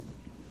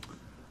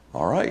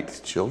All right,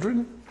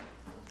 children,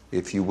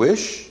 if you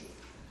wish,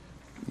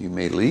 you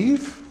may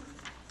leave.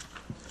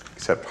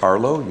 Except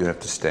Harlow, you have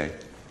to stay.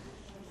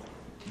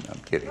 No, I'm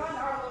kidding.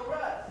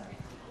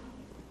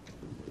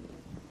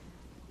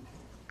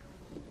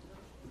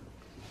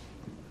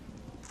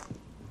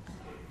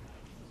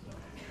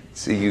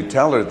 See, you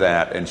tell her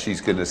that, and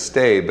she's going to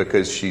stay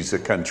because she's a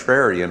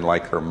contrarian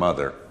like her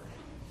mother.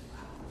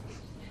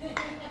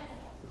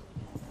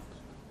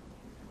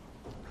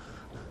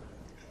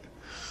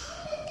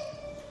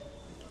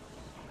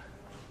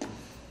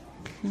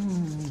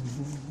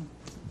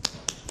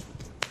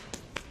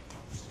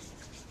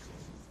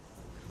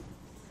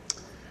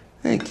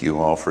 Thank you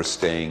all for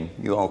staying.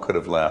 You all could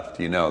have left.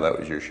 You know that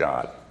was your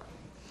shot.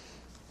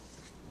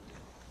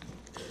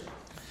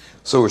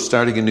 So we're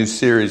starting a new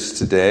series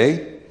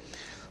today.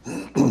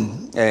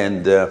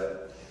 And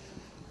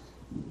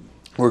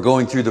we're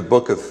going through the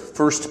book of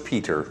 1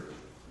 Peter.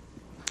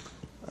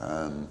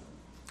 I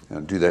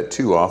don't do that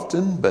too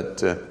often, but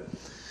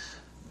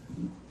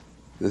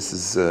this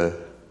is a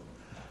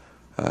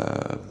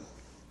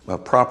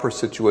proper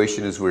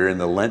situation as we're in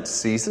the Lent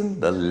season,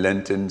 the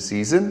Lenten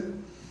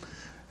season.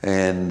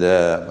 And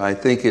I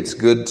think it's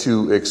good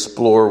to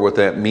explore what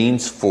that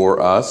means for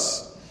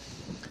us.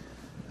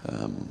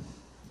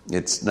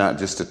 It's not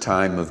just a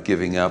time of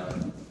giving up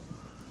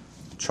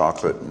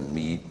chocolate and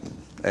meat,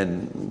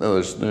 and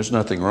there's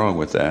nothing wrong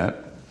with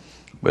that,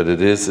 but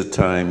it is a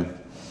time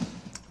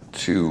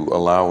to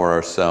allow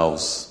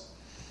ourselves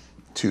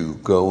to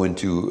go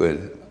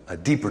into a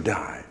deeper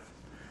dive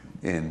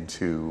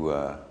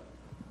into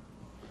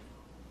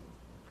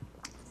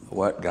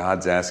what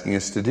God's asking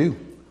us to do.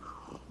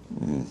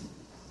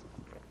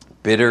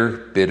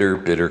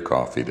 Bitter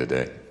coffee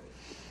today.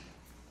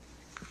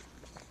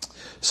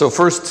 So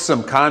first,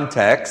 some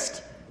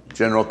context.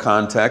 General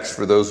context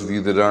for those of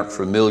you that aren't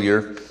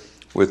familiar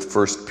with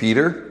 1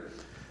 Peter,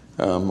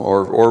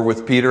 or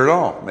with Peter at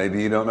all.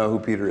 Maybe you don't know who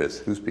Peter is.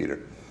 Who's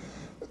Peter?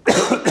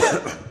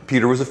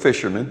 Peter was a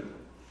fisherman,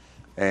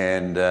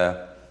 and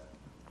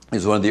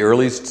he's one of the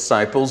earliest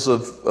disciples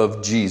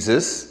of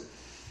Jesus.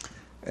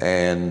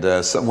 And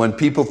so when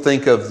people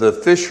think of the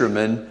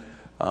fisherman,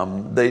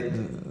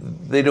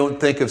 they don't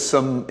think of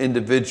some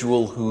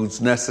individual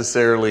who's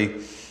necessarily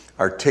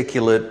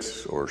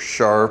articulate or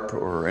sharp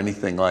or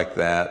anything like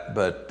that,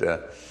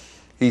 but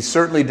he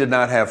certainly did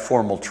not have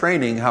formal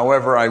training.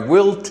 However, I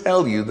will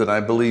tell you that I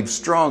believe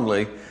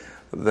strongly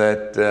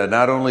that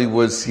not only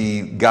was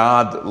he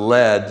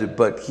God-led,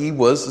 but he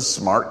was a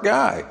smart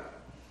guy.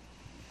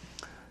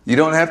 You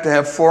don't have to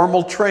have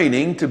formal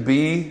training to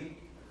be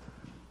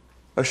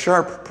a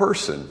sharp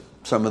person.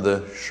 Some of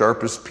the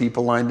sharpest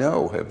people I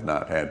know have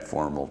not had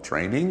formal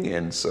training,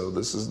 and so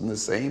this isn't the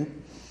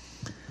same.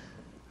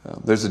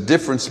 There's a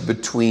difference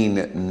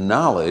between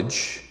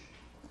knowledge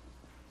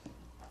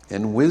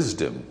and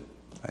wisdom.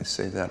 I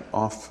say that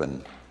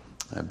often.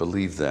 I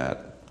believe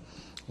that.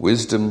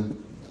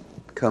 Wisdom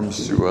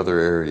comes through other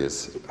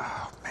areas.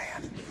 Oh,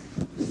 man.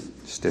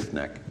 Stiff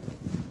neck.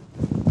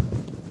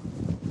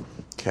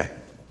 Okay.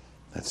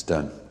 That's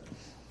done.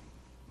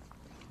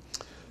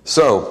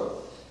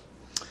 So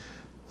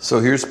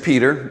here's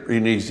Peter,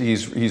 and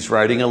he's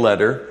writing a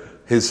letter,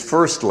 his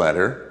first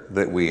letter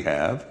that we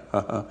have.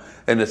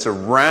 And it's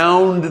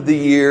around the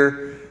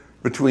year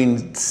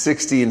between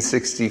 60 and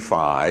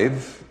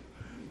 65.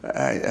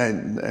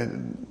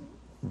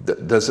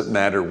 Doesn't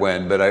matter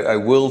when, but I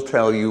will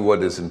tell you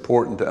what is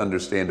important to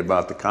understand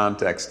about the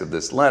context of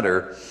this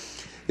letter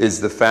is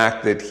the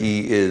fact that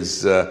he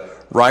is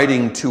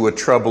writing to a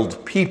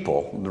troubled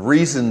people. The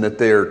reason that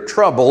they're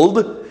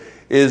troubled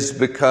is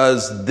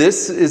because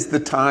this is the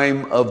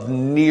time of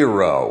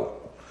Nero.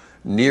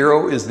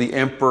 Nero is the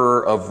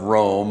emperor of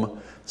Rome.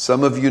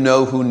 Some of you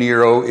know who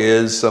Nero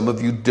is, some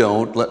of you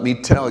don't. Let me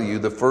tell you,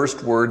 the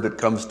first word that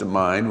comes to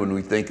mind when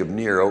we think of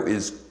Nero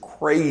is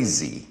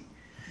crazy.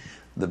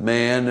 The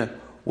man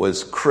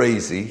was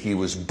crazy. He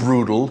was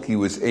brutal. He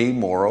was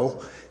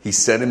amoral. He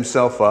set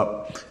himself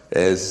up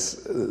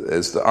as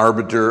the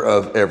arbiter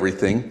of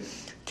everything.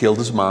 Killed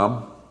his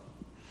mom.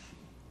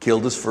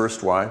 Killed his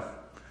first wife.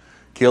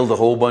 Killed a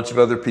whole bunch of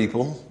other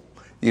people.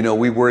 You know,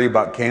 we worry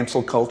about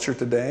cancel culture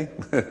today.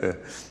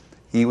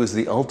 He was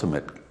the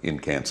ultimate in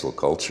cancel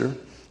culture.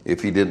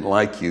 If he didn't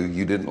like you,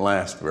 you didn't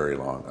last very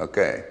long.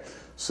 Okay,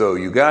 so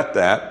you got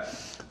that.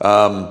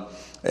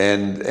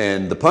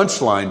 And the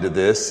punchline to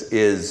this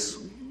is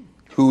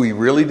who he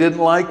really didn't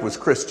like was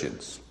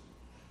Christians.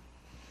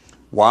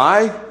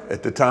 Why?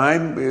 At the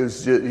time, it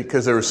was just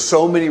because there were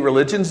so many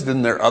religions.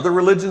 Didn't there other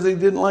religions he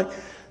didn't like?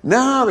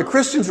 No, the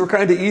Christians were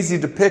kind of easy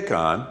to pick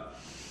on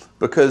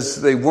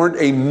because they weren't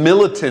a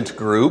militant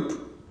group,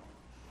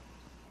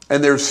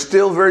 and there's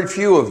still very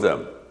few of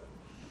them.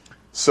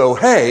 So,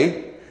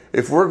 hey,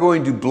 if we're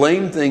going to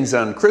blame things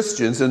on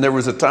Christians, and there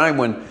was a time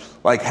when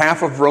like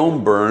half of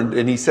Rome burned,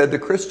 and he said the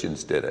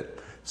Christians did it.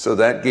 So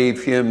that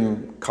gave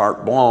him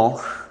carte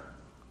blanche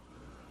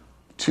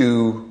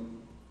to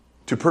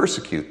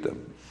persecute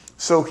them.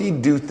 So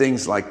he'd do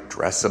things like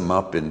dress them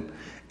up in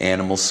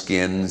animal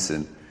skins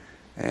and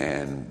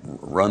and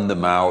run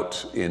them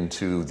out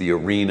into the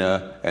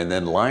arena, and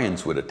then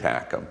lions would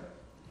attack them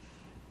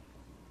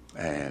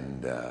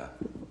and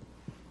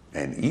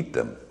eat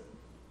them.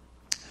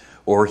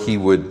 Or he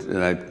would,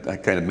 and I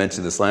kind of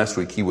mentioned this last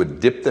week, he would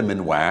dip them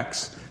in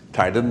wax,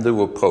 tie them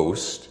to a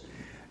post,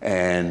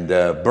 and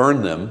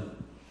burn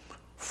them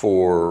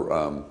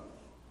for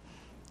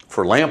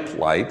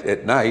lamplight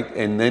at night,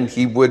 and then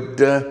he would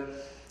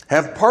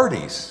have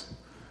parties.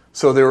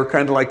 So they were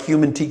kind of like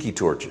human tiki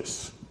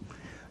torches.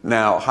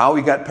 Now, how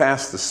he got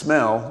past the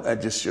smell,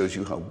 that just shows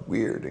you how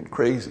weird and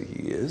crazy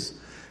he is.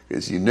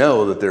 Because you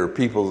know that there are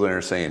people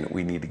there saying,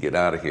 we need to get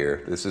out of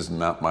here. This is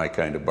not my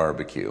kind of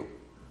barbecue.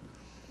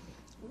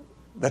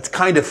 That's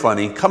kind of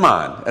funny. Come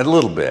on, a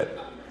little bit.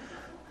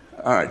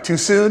 All right, too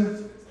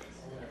soon?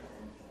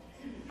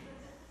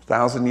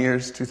 1,000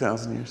 years,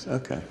 2,000 years?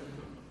 Okay.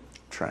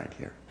 Try it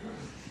here.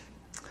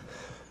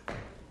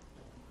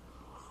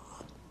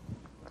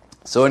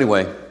 So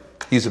anyway,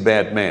 he's a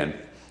bad man.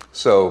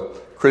 So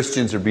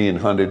Christians are being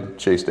hunted,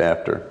 chased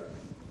after.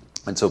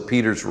 And so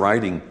Peter's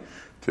writing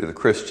to the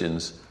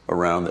Christians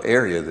around the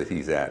area that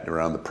he's at,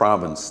 around the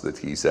province that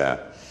he's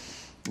at.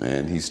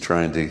 And he's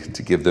trying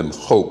to give them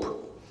hope.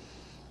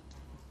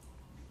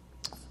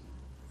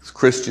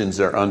 Christians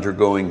are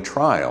undergoing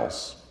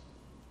trials.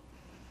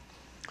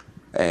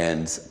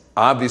 And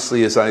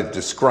obviously, as I've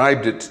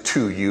described it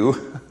to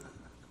you,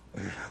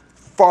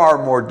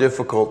 far more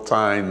difficult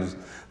times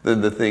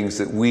than the things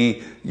that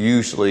we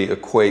usually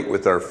equate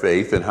with our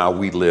faith and how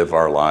we live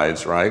our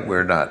lives, right?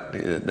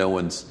 No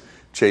one's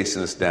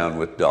chasing us down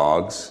with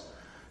dogs.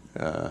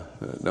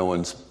 No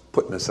one's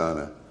putting us on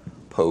a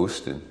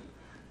post and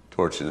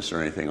torching us or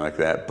anything like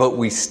that. But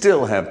we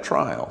still have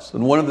trials.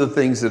 And one of the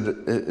things that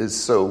is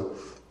so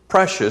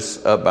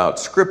precious about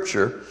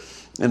Scripture,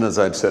 and as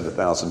I've said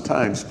 1,000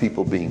 times,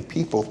 people being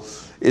people,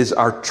 is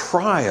our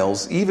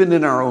trials, even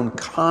in our own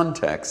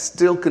context,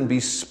 still can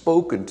be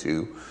spoken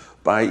to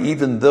by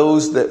even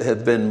those that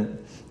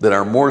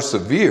are more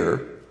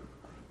severe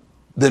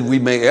than we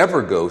may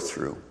ever go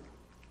through.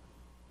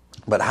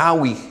 But how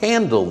we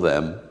handle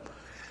them,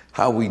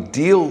 how we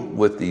deal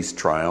with these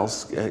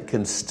trials,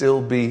 can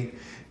still be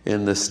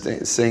in the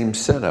same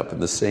setup, in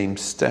the same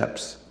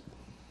steps.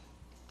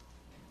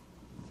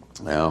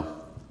 Now,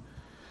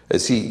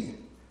 as he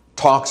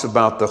talks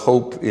about the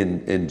hope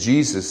in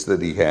Jesus that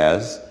he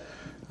has,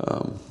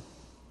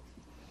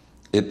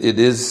 it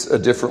is a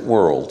different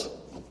world.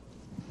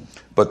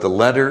 But the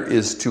letter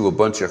is to a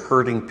bunch of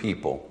hurting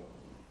people.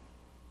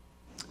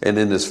 And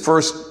in his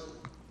first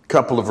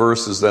couple of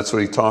verses, that's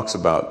what he talks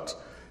about.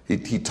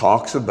 He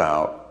talks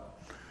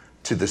about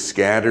to the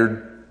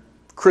scattered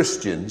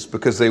Christians,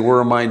 because they were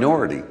a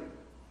minority.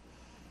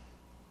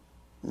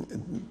 It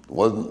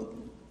wasn't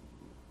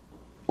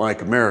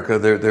like America,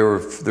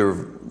 there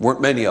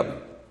weren't many of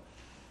them.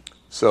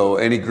 So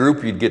any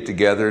group you'd get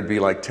together, it'd be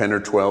like 10 or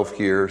 12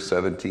 here,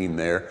 17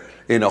 there,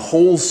 in a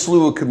whole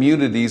slew of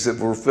communities that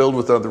were filled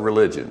with other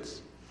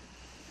religions.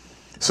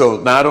 So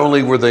not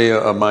only were they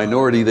a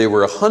minority, they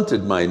were a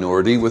hunted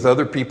minority, with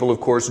other people, of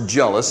course,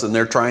 jealous, and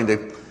they're trying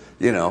to,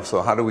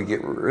 so how do we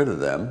get rid of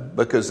them?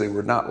 Because they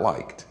were not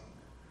liked.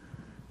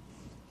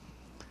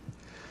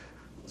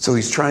 So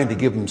he's trying to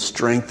give them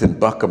strength and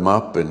buck them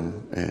up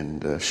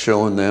and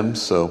showing them.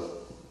 So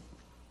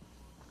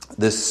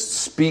this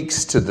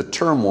speaks to the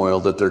turmoil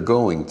that they're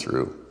going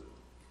through.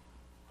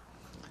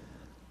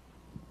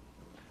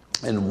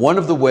 And one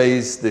of the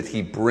ways that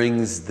he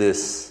brings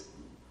this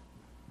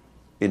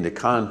into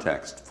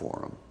context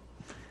for them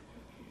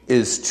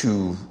is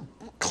to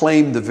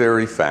claim the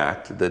very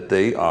fact that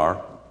they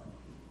are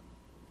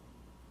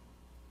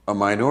a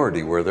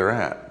minority where they're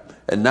at.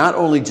 And not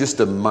only just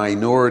a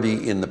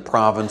minority in the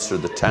province or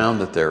the town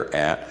that they're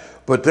at,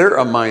 but they're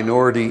a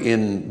minority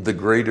in the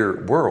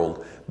greater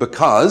world,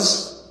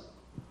 because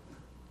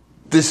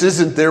this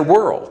isn't their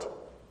world.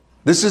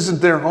 This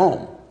isn't their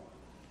home.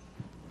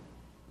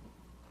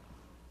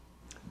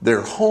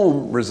 Their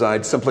home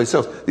resides someplace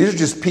else. These are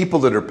just people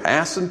that are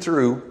passing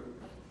through,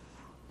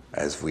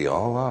 as we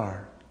all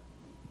are,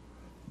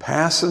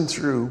 passing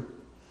through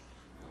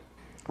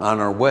on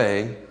our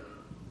way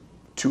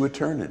to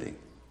eternity.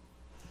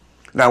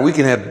 Now, we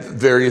can have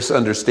various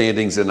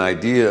understandings and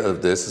idea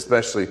of this,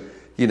 especially,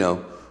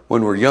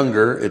 when we're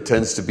younger, it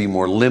tends to be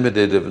more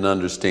limited of an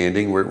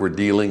understanding. We're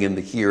dealing in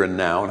the here and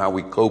now and how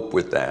we cope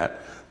with that.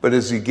 But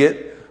as you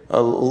get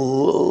a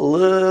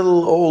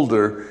little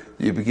older,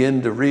 you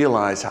begin to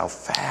realize how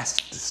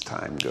fast this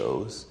time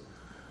goes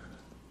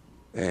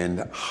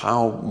and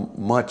how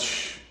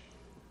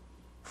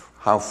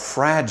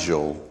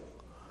fragile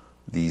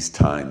these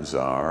times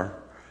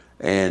are.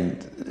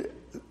 And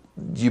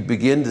you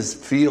begin to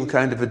feel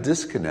kind of a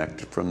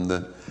disconnect from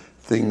the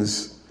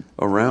things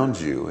around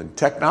you. And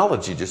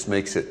technology just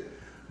makes it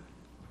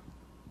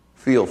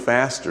feel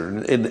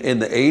faster. In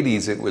the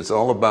 80s, it was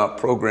all about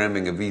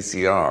programming a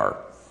VCR.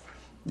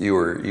 You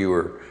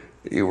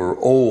were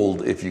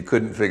old if you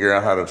couldn't figure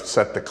out how to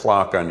set the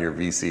clock on your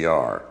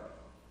VCR.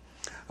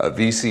 A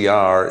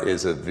VCR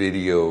is a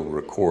video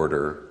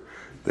recorder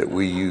that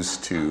we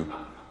used to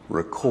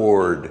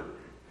record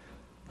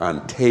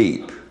on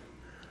tape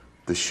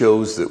the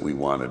shows that we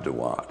wanted to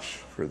watch,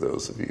 for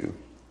those of you.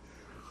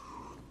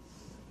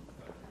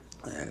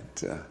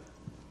 And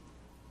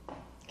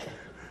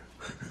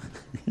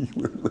you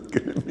were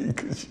looking at me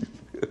because you...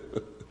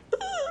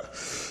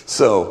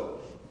 So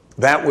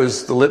that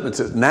was the litmus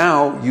test.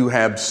 Now you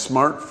have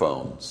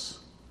smartphones,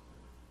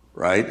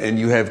 right? And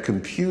you have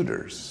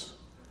computers.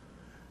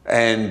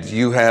 And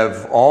you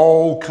have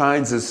all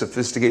kinds of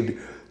sophisticated...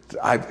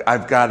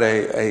 I've got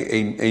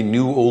a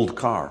new old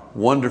car,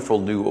 wonderful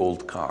new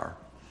old car.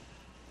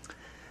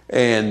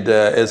 And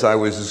as I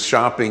was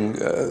shopping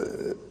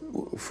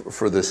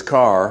for this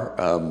car,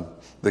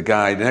 the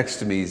guy next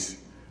to me's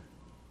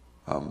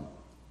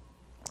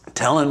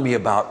telling me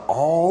about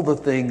all the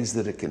things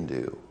that it can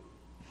do.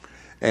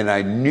 And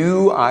I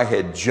knew I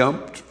had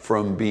jumped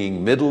from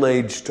being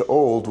middle-aged to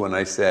old when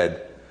I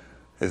said,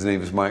 his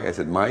name is Mike, I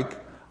said, Mike,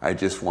 I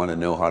just want to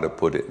know how to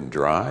put it in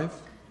drive,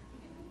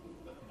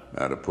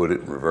 how to put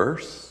it in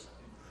reverse,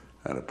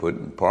 how to put it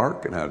in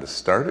park, and how to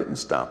start it and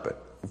stop it.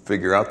 We'll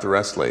figure out the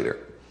rest later.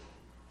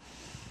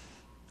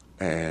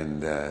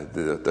 And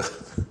the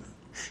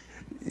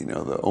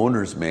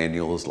owner's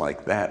manual is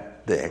like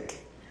that thick.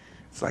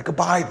 It's like a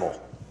Bible.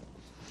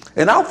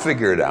 And I'll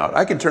figure it out.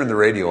 I can turn the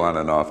radio on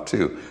and off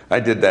too.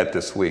 I did that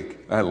this week.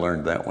 I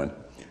learned that one.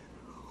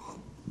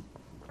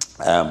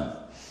 I'm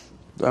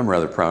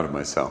rather proud of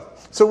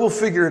myself. So we'll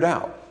figure it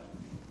out.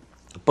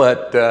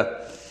 But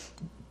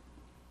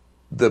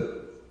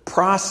the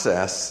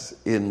process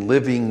in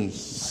living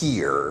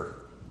here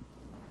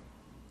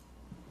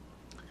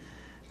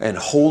and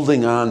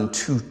holding on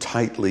too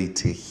tightly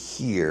to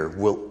here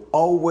will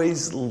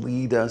always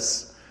lead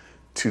us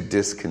to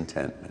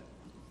discontentment.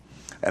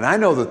 And I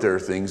know that there are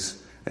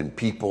things and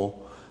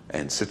people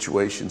and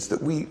situations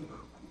that we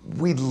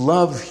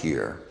love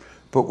here,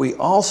 but we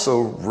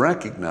also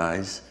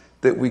recognize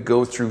that we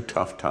go through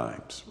tough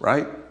times,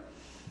 right?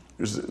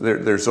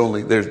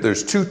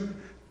 There's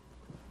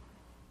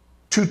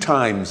two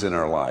times in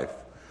our life.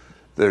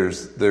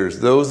 There's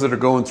those that are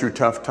going through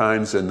tough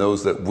times and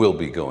those that will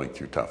be going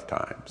through tough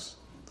times.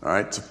 All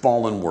right? It's a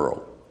fallen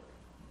world.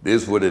 It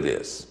is what it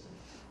is.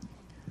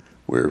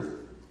 We're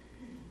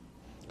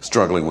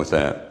struggling with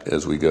that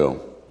as we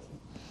go.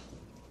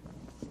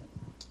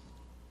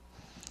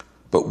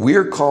 But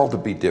we're called to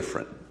be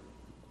different.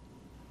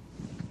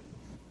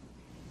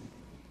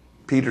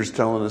 Peter's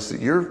telling us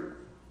that you're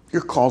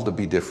called to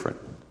be different.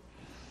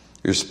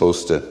 You're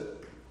supposed to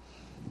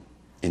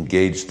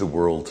engage the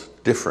world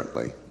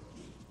differently.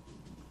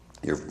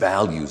 Your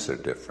values are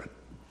different.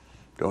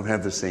 Don't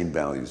have the same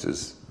values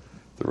as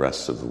the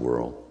rest of the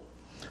world.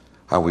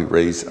 How we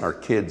raise our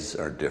kids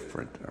are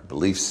different. Our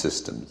belief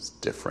system's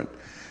different.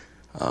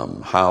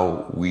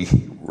 How we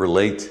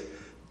relate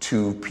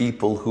to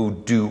people who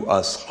do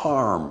us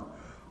harm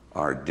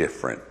are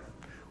different.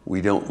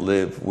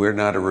 We're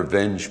not a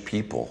revenge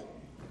people.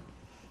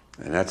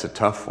 And that's a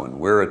tough one.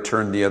 We're a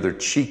turn the other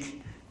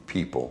cheek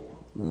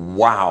people.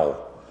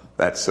 Wow,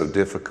 that's so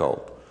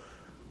difficult.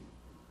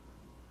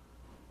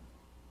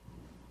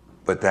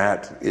 But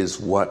that is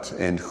what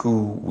and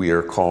who we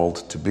are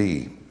called to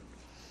be.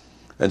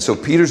 And so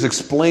Peter's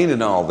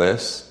explaining all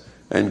this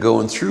and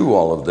going through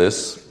all of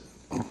this.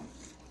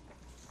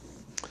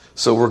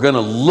 So we're going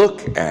to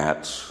look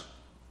at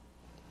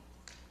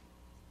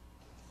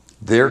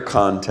their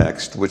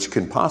context, which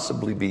can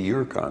possibly be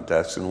your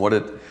context, and what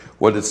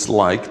it's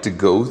like to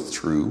go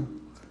through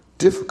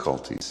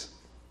difficulties.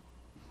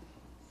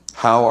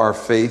 How our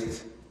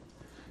faith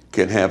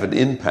can have an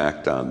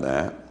impact on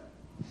that,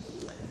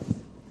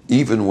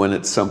 even when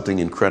it's something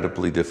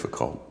incredibly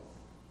difficult.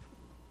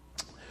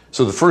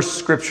 So the first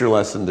scripture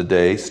lesson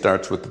today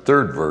starts with the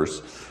third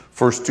verse.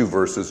 First two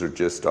verses are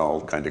just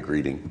all kind of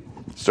greeting.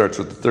 Starts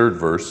with the third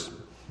verse,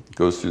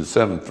 goes through the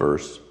seventh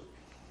verse.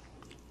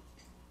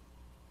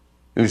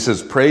 And he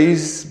says,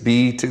 praise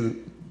be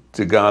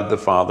to God the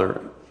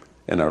Father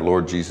and our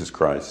Lord Jesus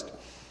Christ.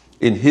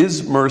 In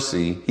his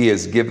mercy, he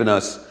has given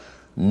us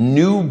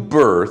new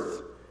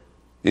birth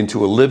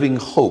into a living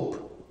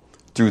hope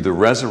through the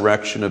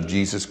resurrection of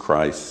Jesus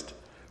Christ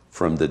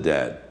from the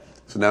dead.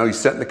 So now he's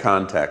setting the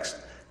context.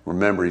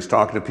 Remember, he's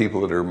talking to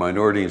people that are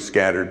minority and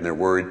scattered and they're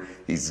worried.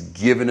 He's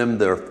given them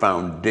their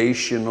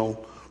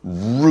foundational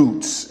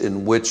roots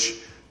in which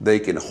they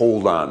can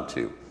hold on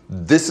to.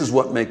 This is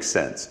what makes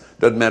sense.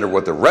 Doesn't matter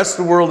what the rest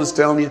of the world is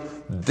telling you.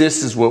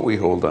 This is what we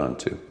hold on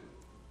to.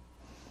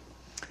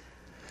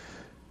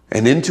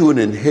 And into an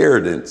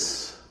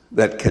inheritance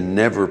that can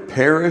never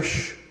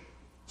perish,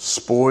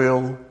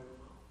 spoil,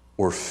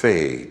 or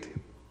fade.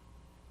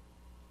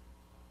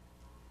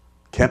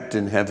 Kept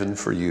in heaven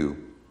for you,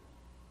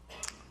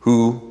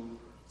 who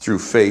through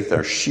faith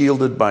are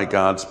shielded by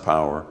God's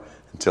power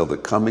until the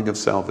coming of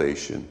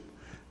salvation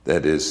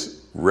that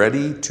is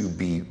ready to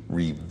be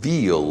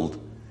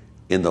revealed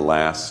in the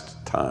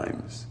last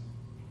times.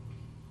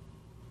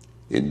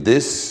 In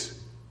this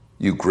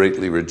you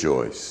greatly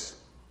rejoice,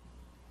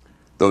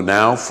 though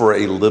now for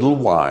a little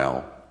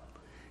while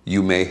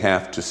you may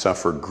have to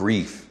suffer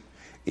grief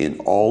in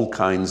all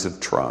kinds of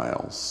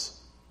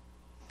trials.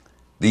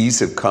 These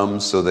have come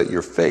so that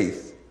your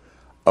faith,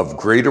 of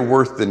greater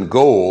worth than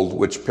gold,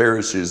 which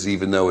perishes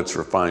even though it's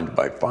refined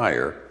by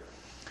fire,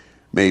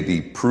 may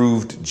be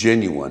proved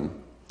genuine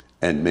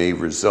and may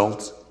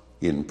result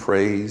in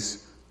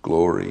praise,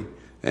 glory,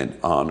 and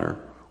honor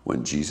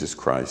when Jesus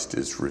Christ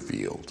is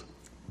revealed.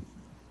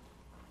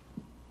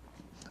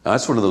 Now,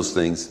 that's one of those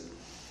things,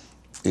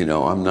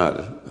 I'm not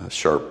a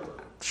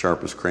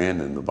sharpest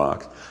crayon in the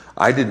box.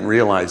 I didn't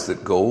realize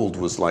that gold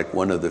was like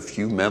one of the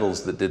few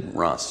metals that didn't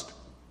rust.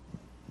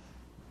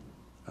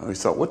 I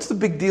always thought, what's the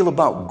big deal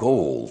about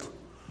gold?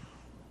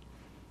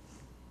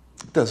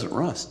 It doesn't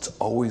rust. It's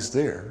always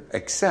there,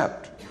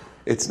 except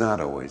it's not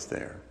always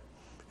there.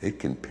 It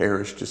can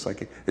perish just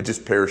like it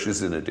just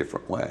perishes in a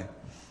different way.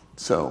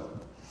 So,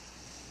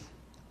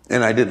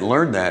 and I didn't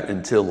learn that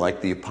until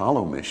like the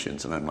Apollo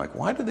missions. And I'm like,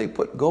 why do they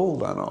put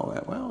gold on all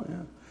that? Well,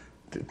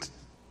 yeah.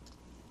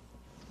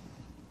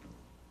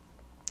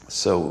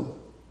 So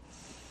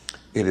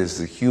it is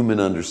the human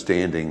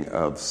understanding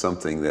of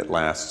something that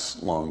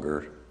lasts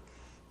longer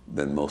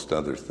than most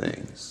other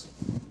things.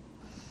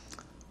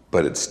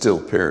 But it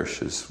still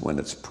perishes when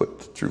it's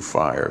put through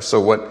fire. So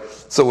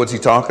what's he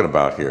talking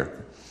about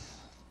here?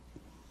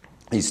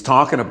 He's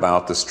talking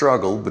about the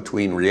struggle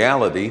between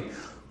reality,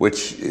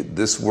 which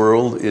this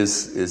world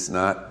is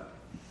not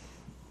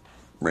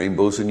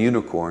rainbows and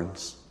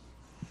unicorns.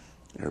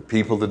 There are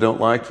people that don't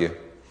like you,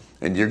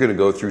 and you're going to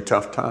go through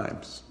tough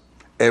times.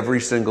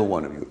 Every single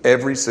one of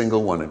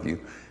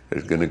you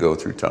is going to go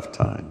through tough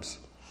times.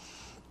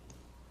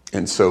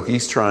 And so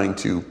he's trying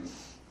to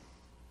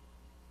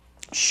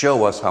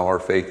show us how our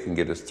faith can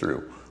get us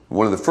through.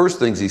 One of the first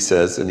things he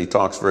says, and he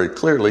talks very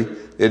clearly,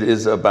 it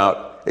is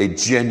about a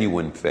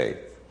genuine faith.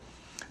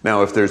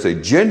 Now, if there's a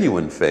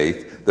genuine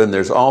faith, then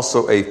there's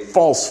also a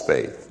false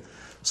faith.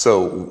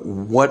 So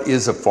what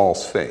is a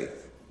false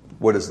faith?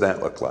 What does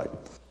that look like?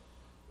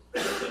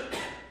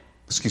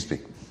 Excuse me.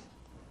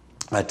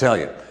 I tell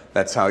you,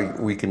 that's how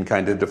we can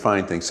kind of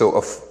define things.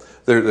 So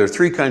there are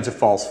three kinds of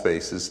false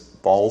faiths.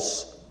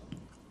 False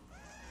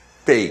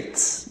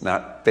faiths,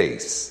 not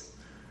face.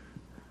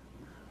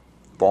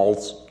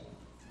 False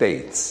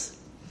faiths.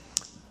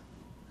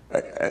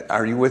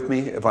 Are you with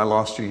me? Have I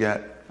lost you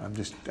yet?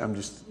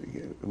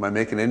 Am I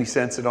making any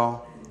sense at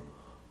all?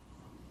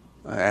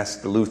 I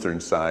asked the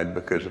Lutheran side,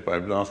 because if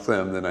I've lost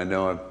them, then I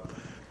know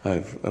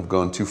I've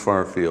gone too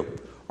far afield.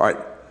 All right,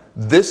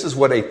 this is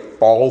what a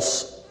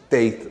false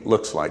faith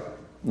looks like.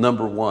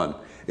 Number one,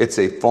 it's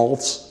a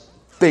false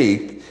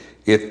faith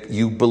if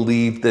you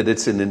believe that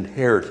it's an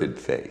inherited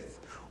faith.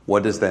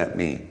 What does that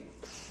mean?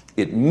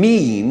 It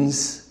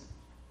means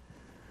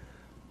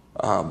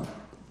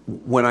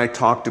when I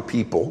talk to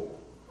people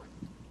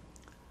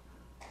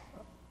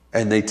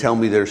and they tell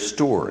me their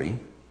story,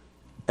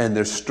 and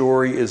their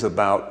story is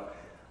about,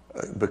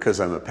 because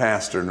I'm a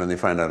pastor, and when they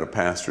find out a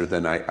pastor,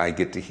 then I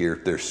get to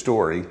hear their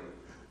story,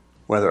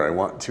 whether I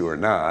want to or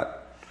not.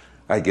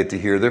 I get to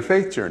hear their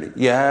faith journey.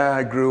 Yeah,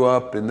 I grew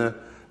up in the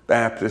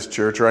Baptist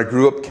church, or I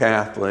grew up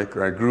Catholic,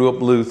 or I grew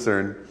up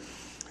Lutheran.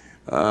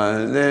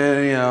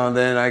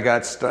 Then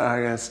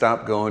I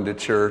stopped going to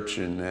church,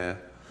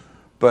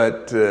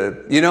 but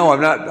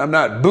I'm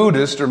not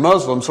Buddhist or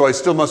Muslim, so I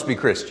still must be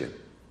Christian,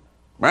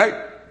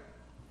 right?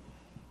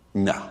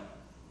 No.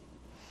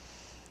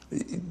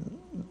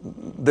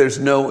 There's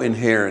no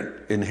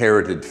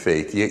inherited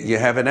faith. You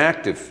have an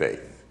active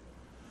faith.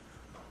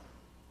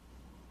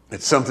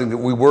 It's something that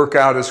we work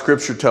out, as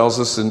Scripture tells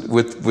us,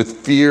 with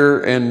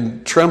fear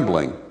and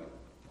trembling.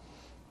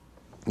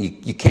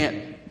 You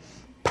can't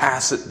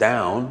pass it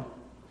down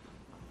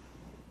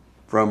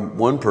from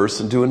one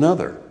person to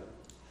another.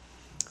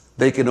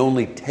 They can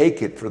only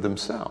take it for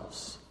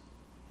themselves.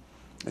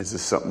 Is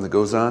this something that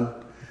goes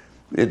on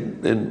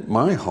in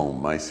my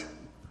home?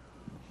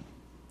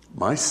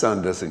 My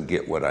son doesn't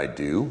get what I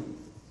do.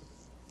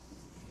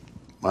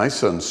 My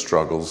son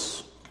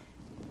struggles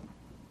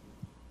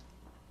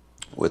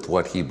with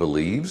what he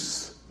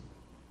believes.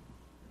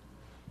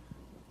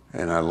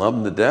 And I love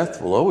him to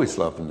death, will always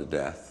love him to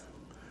death.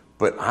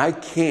 But I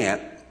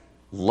can't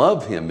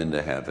love him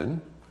into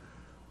heaven.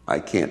 I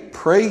can't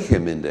pray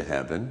him into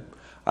heaven.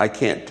 I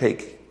can't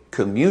take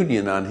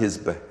communion on his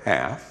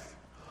behalf.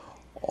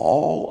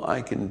 All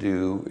I can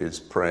do is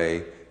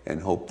pray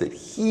and hope that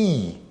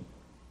he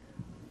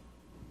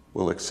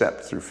will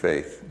accept through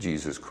faith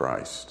Jesus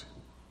Christ.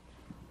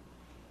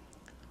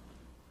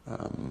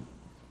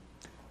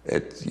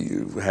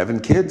 Having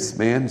kids,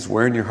 man, is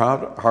wearing your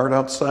heart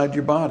outside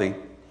your body.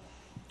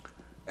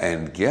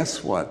 And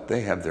guess what?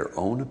 They have their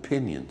own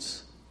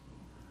opinions.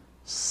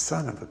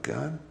 Son of a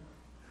gun.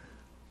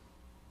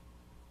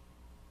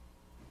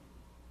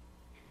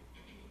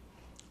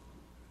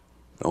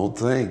 The old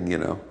thing,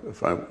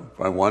 if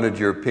I wanted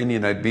your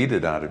opinion, I'd beat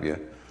it out of you.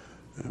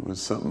 It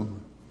was something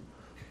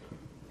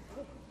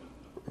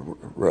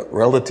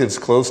relatives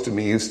close to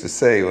me used to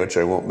say, which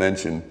I won't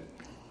mention.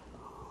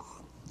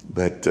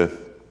 But it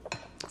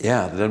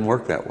doesn't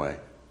work that way.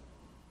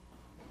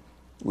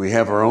 We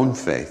have our own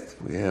faith.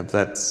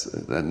 That's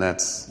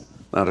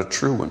not a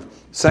true one.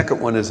 Second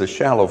one is a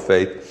shallow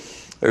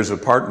faith. There's a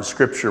part in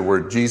Scripture where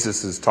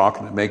Jesus is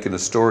making a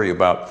story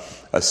about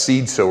a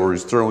seed sower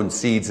who's throwing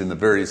seeds in the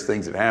various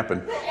things that happen.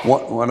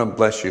 One of them,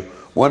 bless you,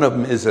 one of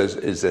them is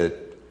a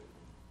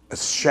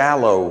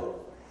shallow,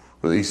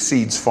 where these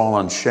seeds fall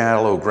on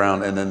shallow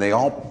ground and then they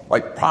all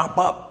like pop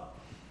up.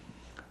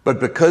 But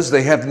because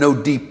they have no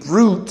deep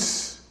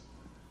roots,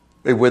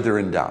 they wither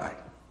and die.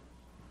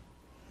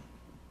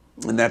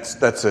 And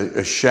that's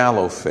a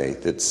shallow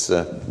faith. It's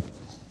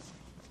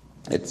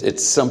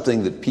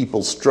something that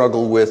people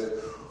struggle with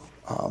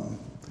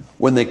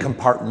when they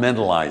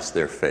compartmentalize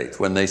their faith.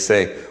 When they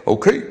say,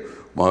 okay,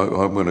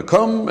 I'm going to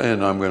come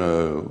and I'm going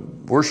to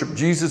worship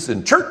Jesus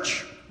in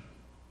church.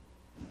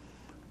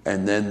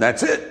 And then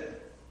that's it.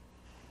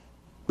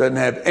 Doesn't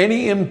have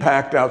any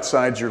impact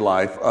outside your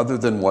life other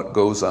than what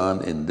goes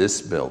on in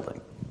this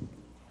building.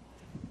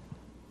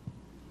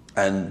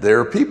 And there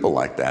are people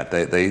like that.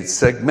 They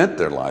segment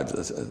their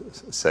lives.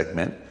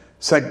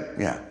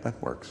 Yeah,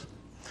 that works.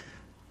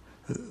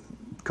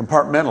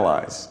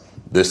 Compartmentalize.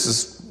 This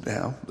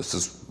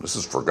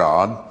is for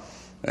God,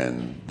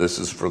 and this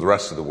is for the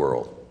rest of the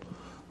world.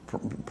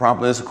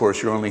 Problem is, of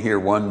course, you're only here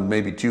 1,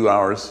 maybe 2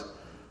 hours,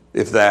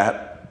 if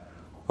that,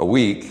 a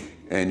week,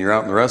 and you're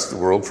out in the rest of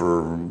the world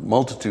for a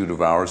multitude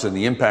of hours, and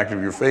the impact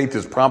of your faith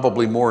is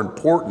probably more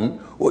important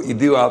what you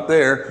do out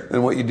there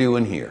than what you do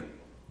in here.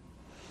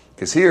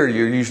 Because here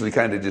you're usually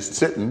kind of just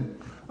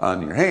sitting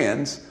on your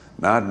hands,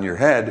 nodding your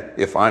head,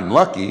 if I'm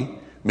lucky,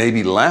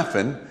 maybe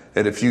laughing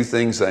at a few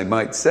things I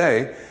might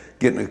say,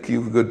 getting a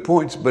few good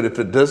points. But if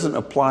it doesn't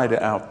apply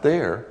to out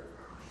there,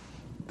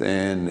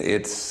 then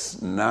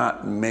it's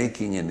not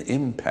making an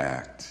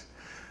impact,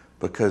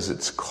 because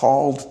it's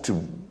called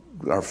to,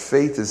 our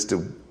faith is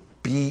to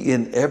be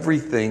in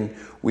everything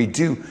we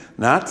do,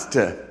 not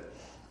to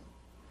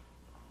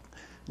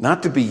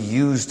be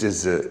used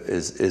as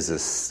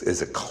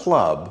a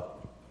club,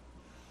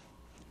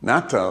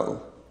 not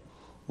to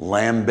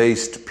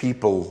lambaste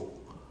people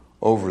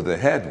over the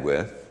head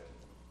with.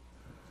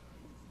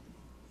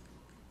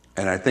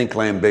 And I think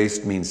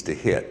lambaste means to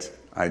hit.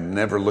 I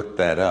never looked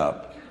that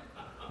up.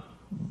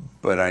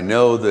 But I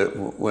know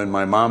that when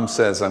my mom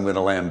says I'm going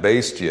to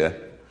lambaste you,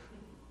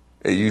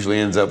 it usually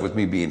ends up with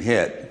me being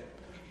hit.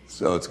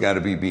 So it's got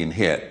to be being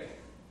hit.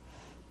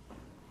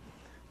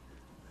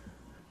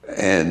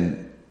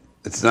 And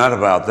it's not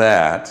about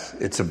that.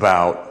 It's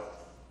about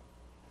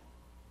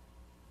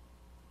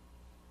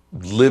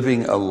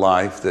living a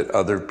life that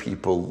other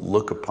people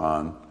look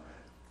upon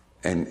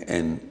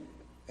and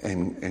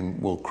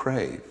will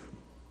crave.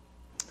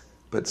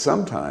 But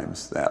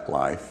sometimes that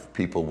life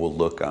people will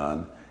look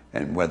on,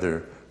 and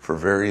whether for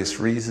various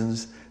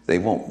reasons they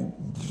won't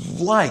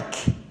like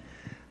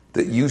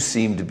that you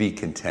seem to be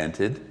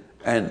contented,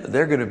 and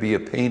they're going to be a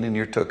pain in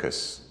your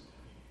tuchus.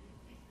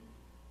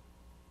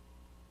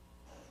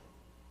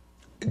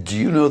 Do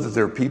you know that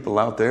there are people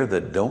out there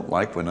that don't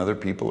like when other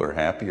people are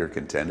happy or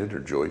contented or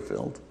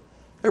joy-filled?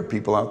 There are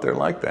people out there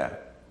like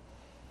that.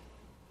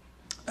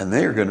 And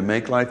they are going to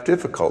make life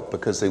difficult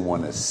because they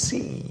want to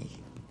see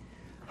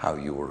how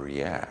you will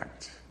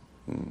react.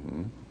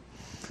 Mm-hmm.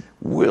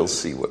 We'll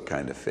see what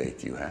kind of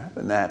faith you have,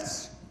 and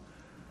that's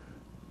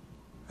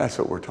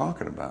what we're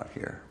talking about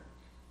here.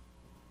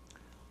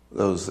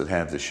 Those that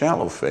have the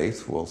shallow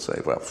faith will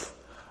say, well,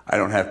 I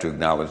don't have to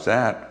acknowledge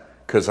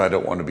that because I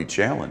don't want to be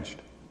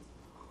challenged.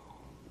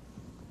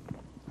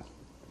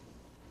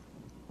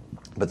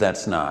 But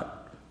that's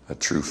not a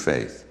true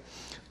faith.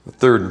 The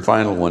third and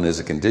final one is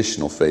a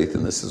conditional faith,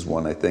 and this is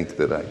one I think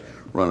that I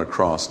run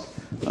across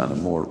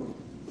on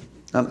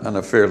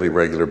a fairly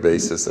regular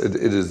basis. It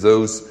is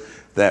those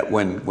that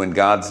when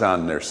God's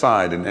on their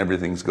side and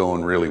everything's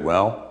going really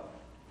well,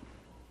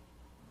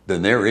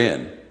 then they're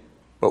in.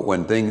 But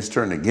when things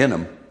turn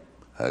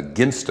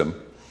against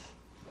them,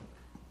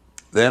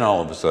 then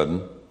all of a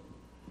sudden,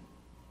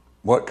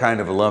 what kind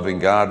of a loving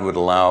God would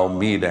allow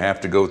me to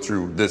have to go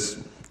through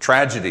this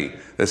tragedy,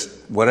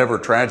 this whatever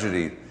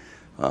tragedy?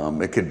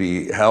 It could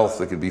be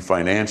health, it could be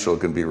financial,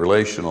 it could be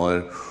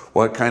relational.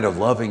 What kind of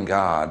loving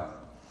God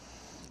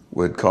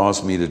would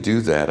cause me to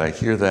do that? I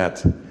hear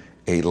that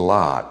a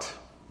lot.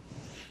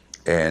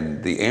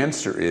 And the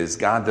answer is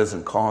God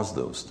doesn't cause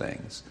those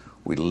things.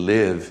 We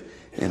live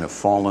in a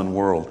fallen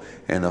world.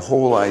 And the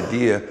whole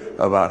idea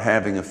about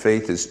having a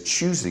faith is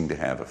choosing to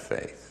have a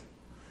faith.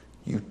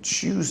 You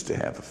choose to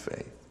have a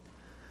faith.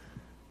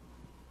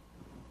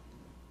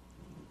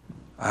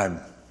 I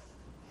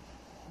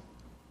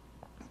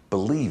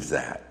believe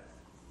that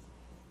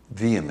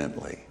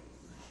vehemently.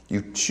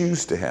 You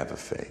choose to have a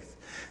faith.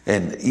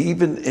 And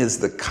even as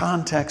the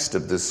context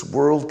of this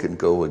world can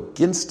go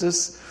against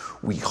us,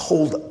 we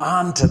hold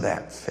on to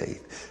that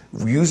faith,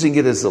 using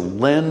it as a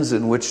lens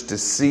in which to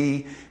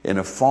see in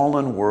a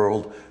fallen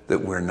world that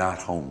we're not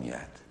home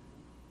yet.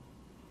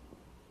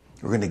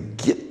 We're going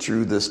to get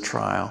through this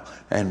trial,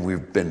 and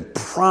we've been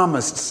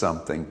promised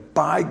something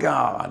by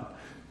God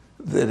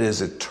that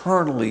is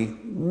eternally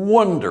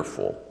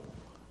wonderful,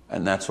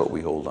 and that's what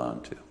we hold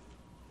on to.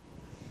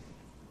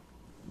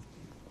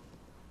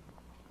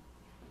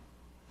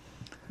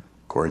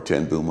 Corrie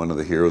ten Boom, one of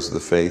the heroes of the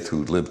faith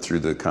who lived through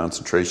the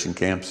concentration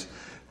camps,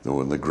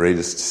 one of the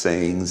greatest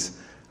sayings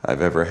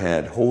I've ever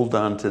had: hold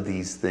on to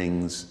these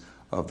things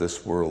of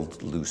this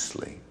world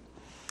loosely.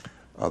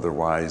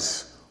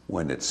 Otherwise,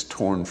 when it's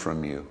torn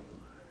from you,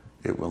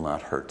 it will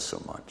not hurt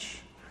so much.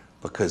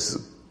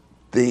 Because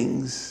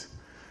things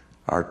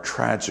are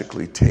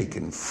tragically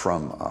taken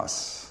from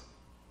us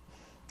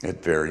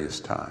at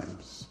various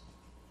times.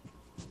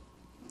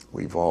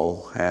 We've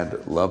all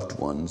had loved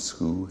ones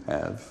who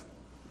have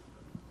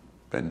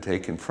been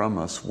taken from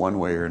us one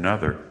way or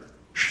another,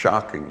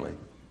 shockingly.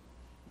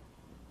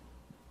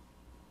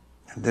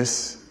 And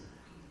this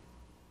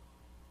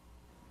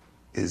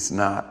is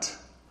not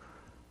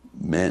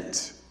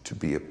meant to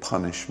be a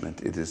punishment.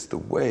 It is the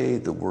way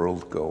the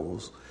world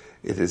goes.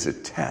 It is a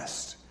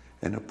test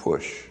and a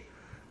push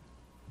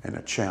and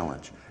a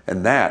challenge.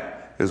 And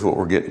that is what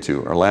we're getting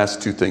to. Our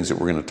last two things that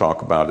we're going to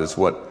talk about is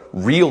what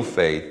real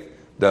faith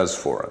does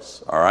for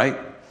us. All right?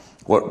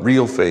 What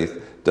real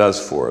faith does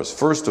for us.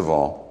 First of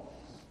all,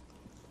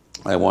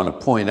 I want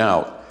to point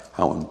out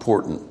how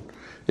important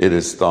it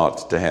is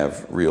thought to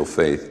have real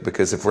faith.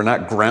 Because if we're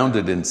not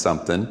grounded in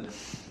something,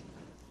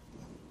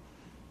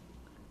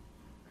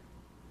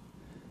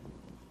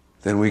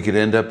 then we could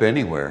end up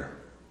anywhere.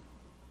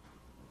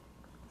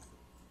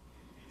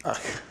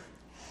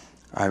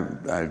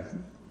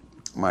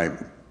 My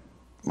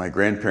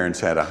grandparents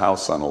had a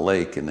house on a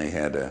lake, and they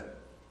had a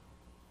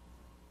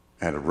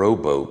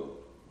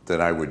rowboat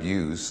that I would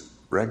use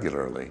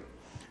regularly.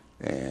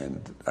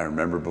 And I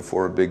remember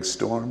before a big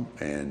storm,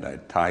 and I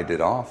tied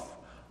it off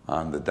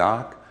on the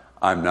dock.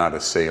 I'm not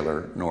a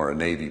sailor nor a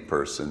Navy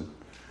person.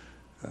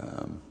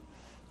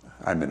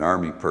 I'm an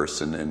Army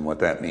person, and what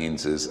that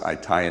means is I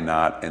tie a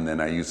knot, and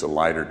then I use a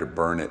lighter to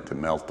burn it to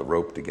melt the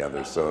rope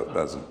together so it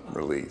doesn't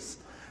release.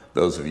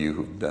 Those of you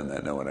who've done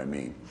that know what I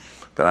mean.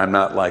 But I'm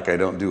not like, I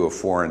don't do a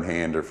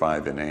 4-in-hand or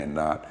 5-in-hand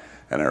knot.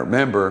 And I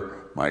remember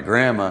my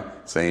grandma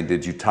saying,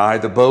 "Did you tie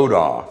the boat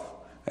off?"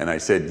 And I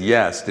said,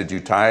 "Yes." "Did you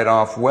tie it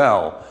off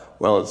well?"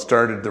 Well, it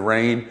started to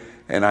rain,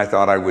 and I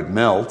thought I would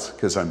melt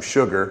because I'm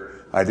sugar.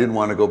 I didn't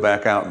want to go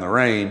back out in the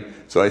rain,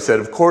 so I said,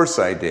 "Of course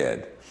I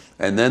did."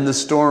 And then the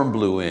storm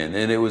blew in,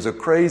 and it was a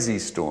crazy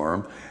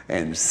storm.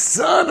 And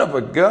son of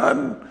a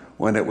gun,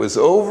 when it was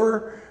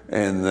over,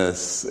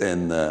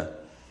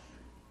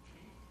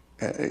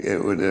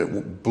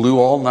 it blew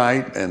all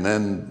night, and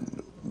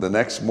then the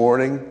next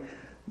morning,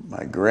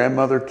 my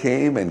grandmother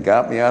came and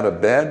got me out of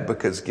bed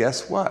because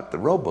guess what? The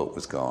rowboat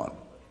was gone.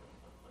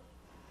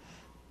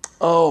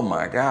 Oh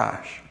my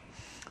gosh.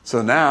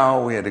 So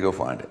now we had to go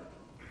find it.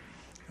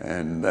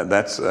 And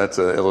that's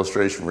an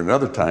illustration for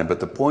another time. But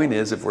the point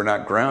is, if we're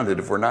not grounded,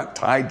 if we're not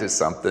tied to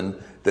something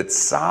that's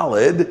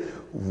solid,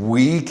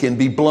 we can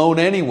be blown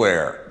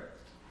anywhere.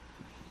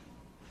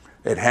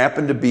 It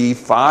happened to be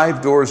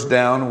 5 doors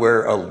down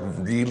where a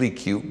really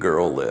cute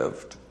girl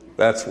lived.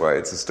 That's why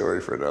it's a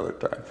story for another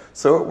time.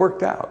 So it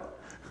worked out.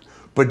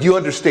 But you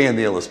understand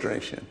the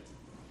illustration.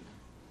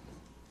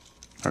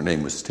 Her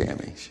name was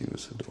Tammy. She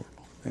was adorable.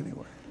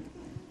 Anyway.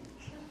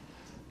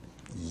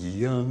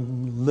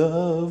 Young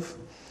love.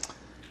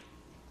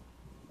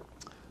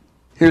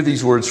 Hear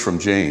these words from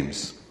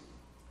James.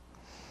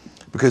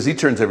 Because he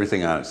turns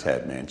everything on its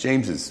head, man.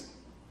 James is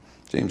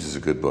a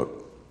good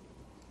book.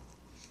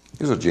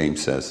 Here's what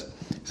James says.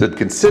 He said,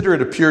 "Consider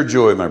it a pure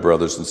joy, my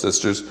brothers and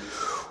sisters,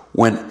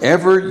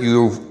 whenever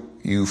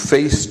you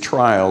face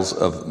trials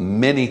of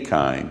many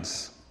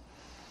kinds,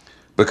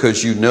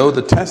 because you know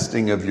the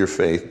testing of your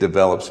faith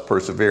develops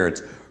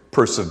perseverance.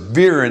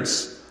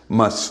 Perseverance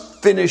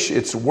must finish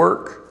its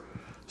work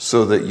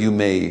so that you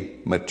may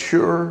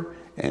mature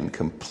and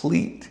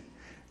complete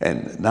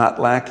and not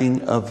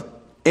lacking of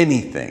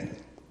anything."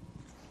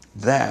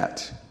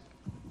 That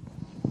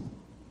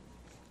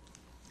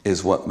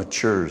is what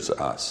matures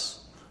us.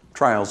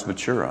 Trials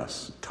mature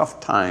us. Tough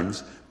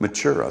times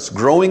mature us.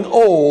 Growing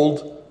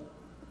old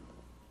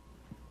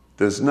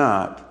does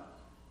not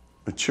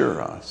mature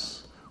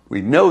us.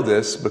 We know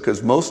this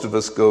because most of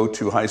us go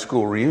to high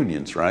school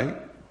reunions, right?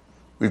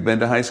 We've been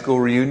to high school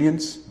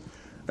reunions,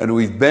 and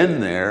we've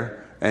been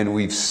there, and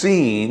we've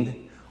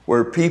seen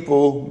where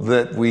people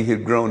that we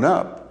had grown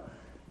up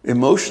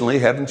emotionally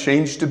haven't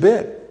changed a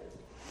bit.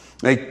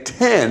 They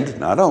tend,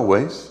 not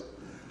always,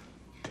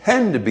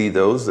 tend to be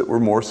those that were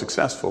more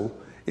successful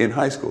in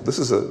high school. This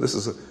is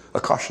a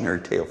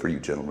cautionary tale for you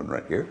gentlemen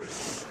right here.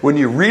 When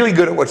you're really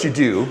good at what you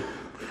do,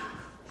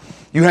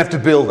 you have to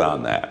build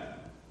on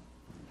that.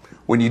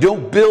 When you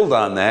don't build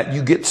on that,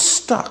 you get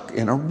stuck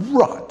in a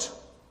rut.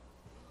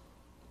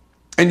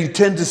 And you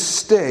tend to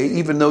stay,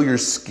 even though your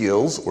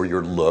skills or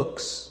your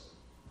looks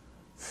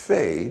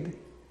fade,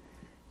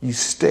 you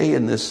stay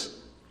in this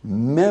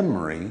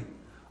memory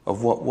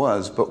of what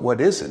was, but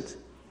what isn't.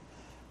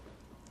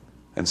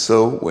 And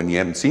so when you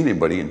haven't seen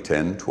anybody in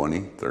 10, 20,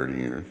 30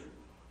 years,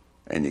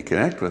 and you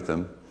connect with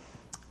them,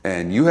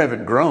 and you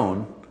haven't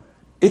grown,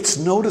 it's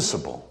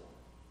noticeable.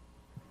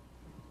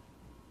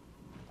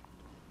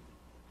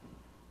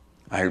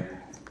 I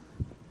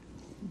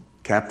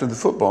captained the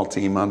football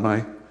team on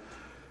my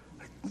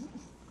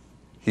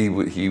he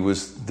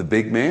was the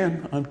big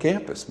man on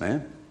campus,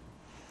 man.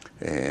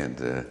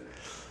 And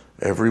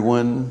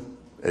everyone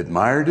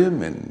admired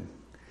him, and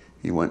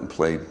he went and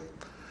played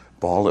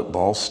ball at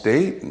Ball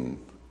State, and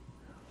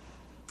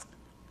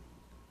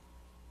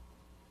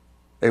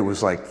it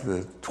was like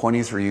the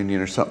 20th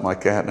reunion or something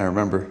like that. And I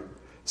remember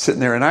sitting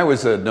there, and I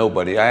was a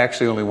nobody. I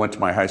actually only went to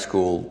my high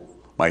school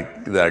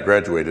that I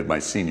graduated my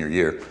senior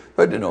year.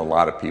 But I didn't know a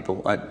lot of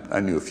people. I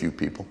knew a few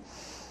people.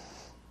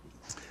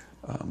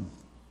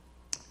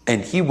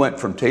 And he went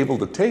from table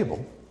to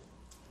table.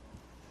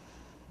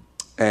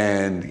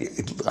 And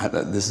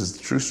this is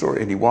the true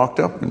story. And he walked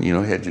up and, he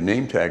had your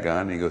name tag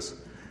on. And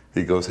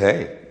he goes,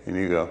 hey. And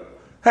you go,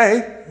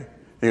 hey.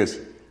 He goes,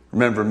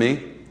 remember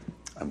me?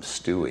 I'm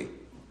Stewie.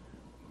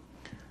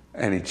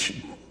 And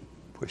he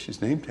pushed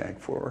his name tag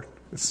forward.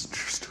 It's a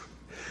true story.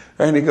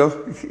 And he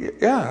goes,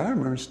 yeah, I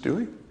remember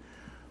Stewie.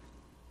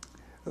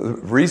 The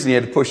reason he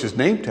had to push his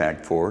name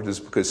tag forward is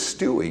because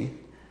Stewie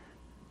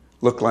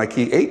looked like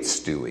he ate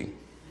Stewie.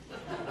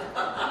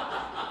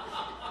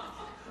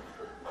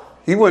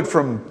 He went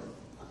from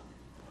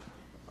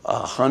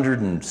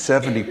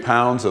 170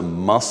 pounds of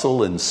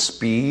muscle and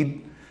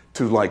speed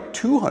to like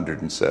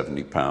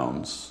 270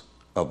 pounds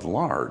of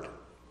lard.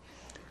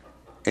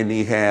 And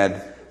he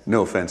had,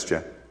 no offense,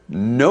 Jeff,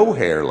 no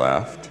hair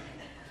left.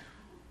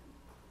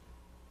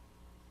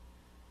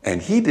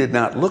 And he did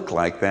not look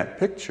like that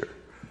picture.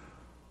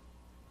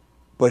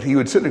 But he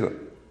would sit there and go,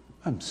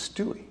 I'm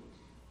Stewie.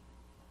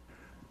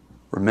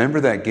 Remember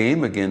that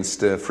game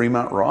against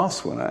Fremont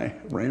Ross when I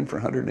ran for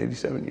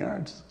 187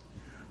 yards?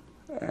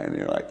 And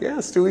you're like, yeah,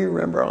 Stewie,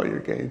 remember all your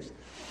games.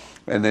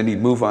 And then he'd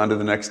move on to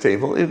the next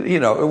table. It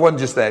wasn't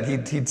just that.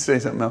 He'd say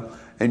something else.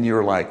 And you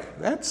were like,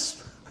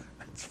 that's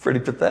pretty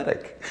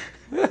pathetic.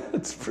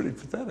 It's pretty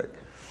pathetic.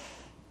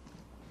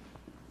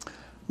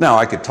 Now,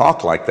 I could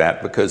talk like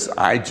that because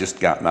I just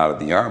gotten out of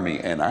the Army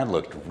and I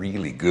looked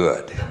really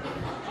good.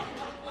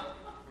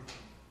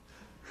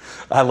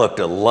 I looked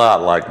a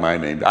lot like my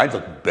name. I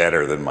looked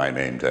better than my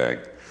name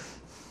tag.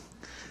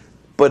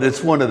 But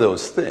it's one of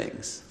those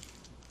things.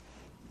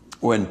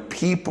 When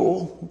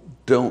people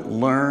don't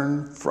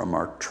learn from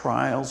our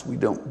trials, we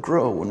don't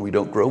grow. When we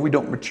don't grow, we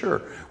don't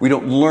mature. We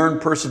don't learn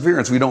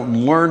perseverance. We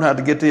don't learn how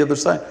to get to the other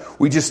side.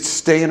 We just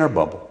stay in our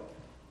bubble.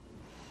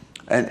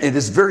 And it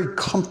is very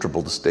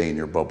comfortable to stay in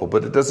your bubble,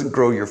 but it doesn't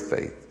grow your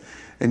faith.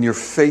 And your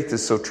faith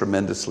is so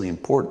tremendously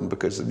important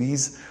because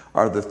these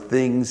are the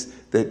things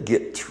that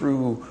get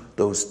through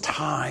those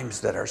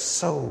times that are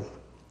so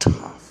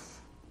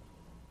tough.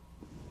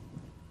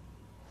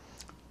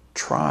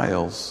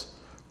 Trials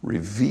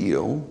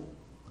reveal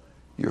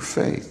your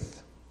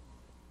faith.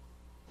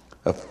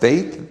 A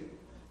faith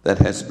that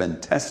has been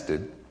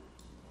tested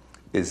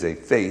is a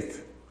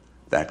faith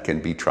that can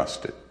be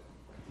trusted.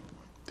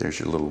 There's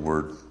your little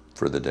word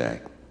for the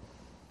day.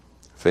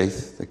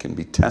 Faith that can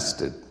be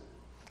tested,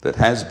 that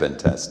has been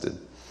tested,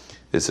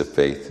 is a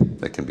faith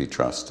that can be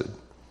trusted.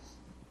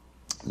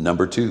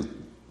 Number 2,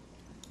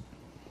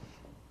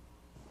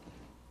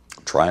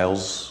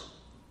 trials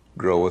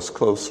grow us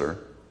closer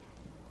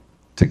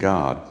to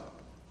God.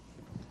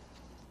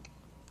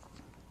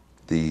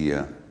 The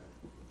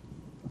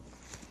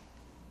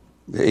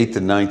 8th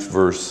and 9th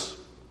verse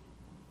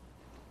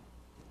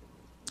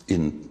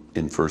in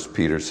 1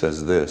 Peter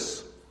says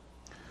this: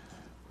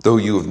 though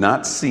you have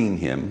not seen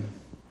him,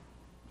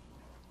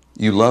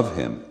 you love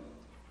him.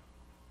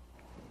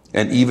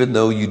 And even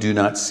though you do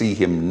not see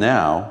him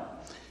now,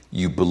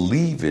 you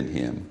believe in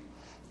him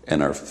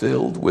and are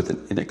filled with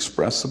an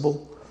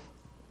inexpressible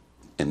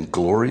and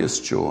glorious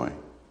joy.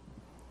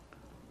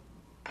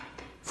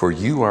 For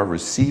you are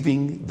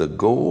receiving the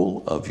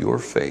goal of your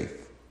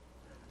faith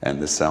and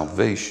the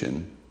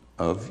salvation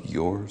of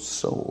your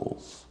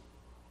souls.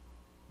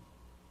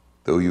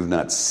 Though you've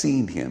not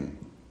seen him,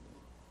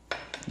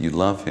 you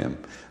love him.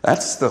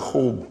 That's the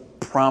whole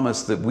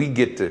promise that we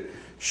get to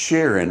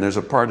share in. There's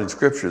a part in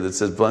Scripture that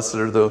says, blessed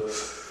are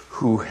those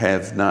who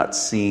have not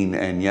seen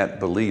and yet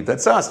believe.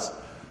 That's us.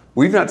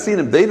 We've not seen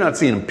him. They've not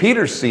seen him.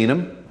 Peter's seen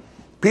him.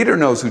 Peter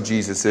knows who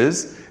Jesus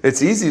is.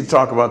 It's easy to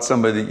talk about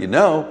somebody that you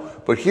know,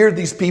 but here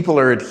these people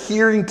are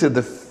adhering to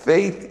the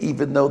faith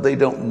even though they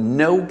don't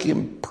know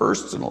him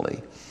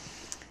personally.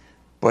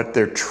 But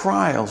their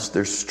trials,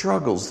 their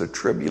struggles, their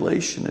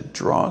tribulation, it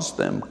draws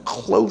them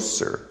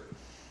closer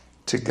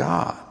to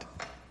God.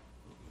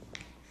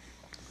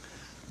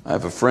 I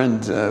have a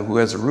friend who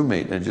has a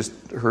roommate, and I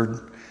just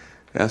heard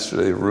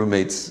yesterday the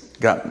roommate's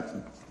got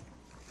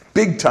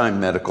big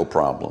time medical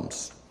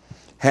problems,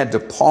 had to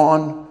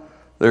pawn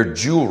their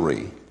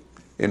jewelry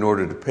in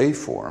order to pay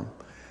for them,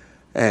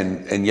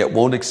 and yet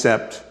won't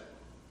accept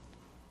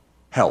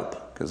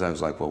help. Because I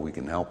was like, well, we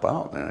can help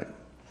out. And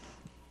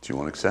she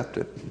won't accept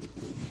it.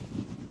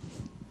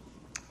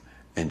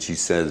 And she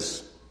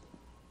says,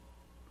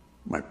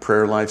 my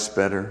prayer life's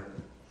better,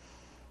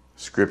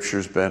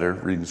 Scripture's better,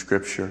 reading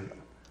Scripture.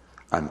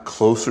 I'm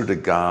closer to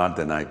God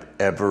than I've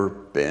ever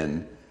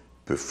been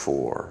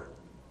before.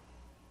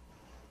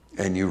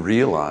 And you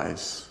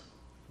realize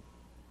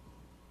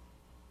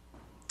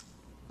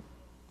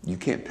You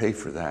can't pay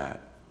for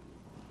that.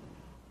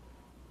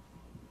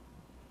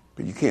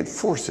 But you can't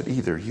force it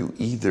either. You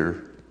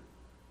either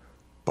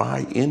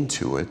buy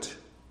into it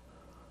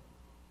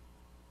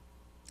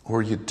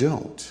or you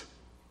don't.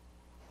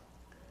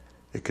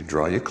 It can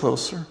draw you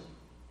closer,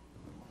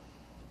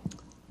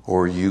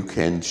 or you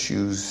can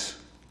choose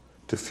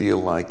to feel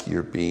like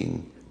you're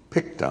being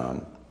picked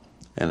on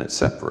and it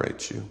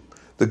separates you.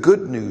 The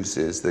good news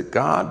is that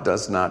God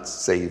does not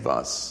save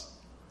us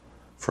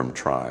from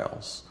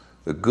trials.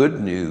 The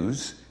good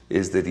news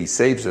is that he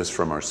saves us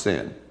from our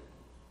sin.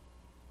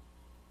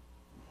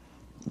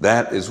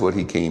 That is what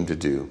he came to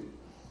do.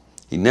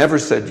 He never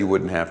said you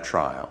wouldn't have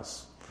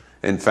trials.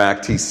 In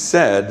fact, he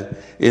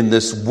said, in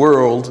this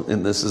world,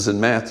 and this is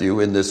in Matthew,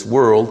 in this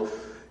world,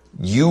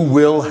 you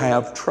will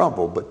have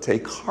trouble, but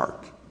take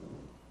heart.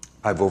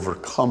 I've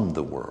overcome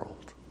the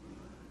world.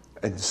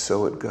 And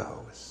so it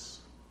goes.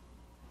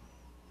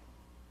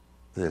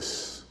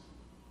 This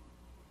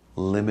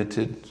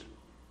limited,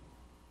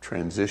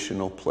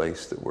 transitional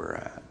place that we're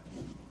at,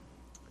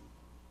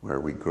 where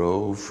we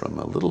grow from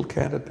a little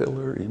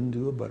caterpillar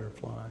into a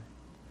butterfly,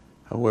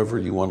 however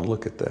you want to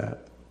look at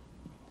that.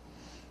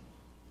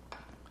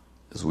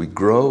 As we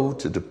grow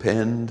to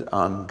depend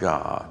on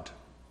God,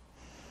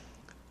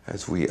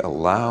 as we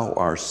allow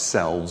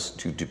ourselves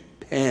to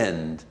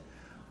depend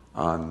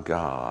on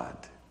God,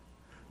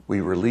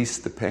 we release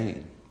the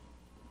pain.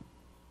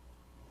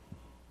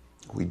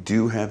 We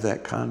do have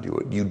that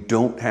conduit. You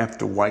don't have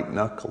to white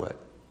knuckle it.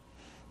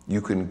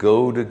 You can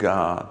go to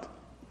God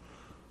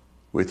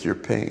with your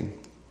pain.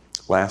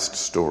 Last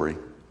story.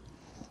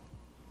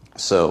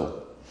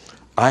 So,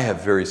 I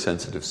have very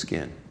sensitive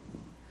skin.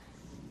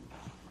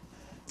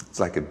 It's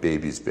like a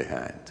baby's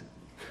behind.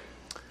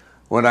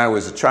 When I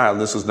was a child,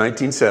 this was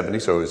 1970,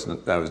 so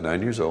I was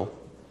 9 years old,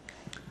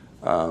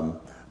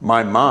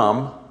 my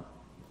mom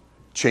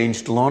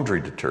changed laundry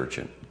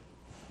detergent.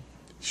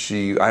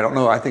 I don't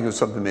know, I think it was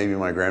something maybe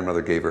my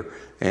grandmother gave her,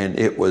 and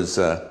it was,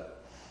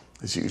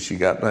 she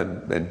got,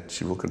 and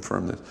she will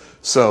confirm this.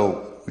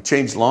 So we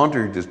changed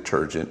laundry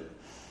detergent,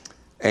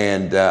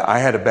 and I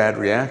had a bad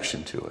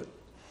reaction to it.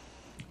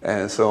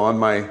 And so on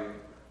my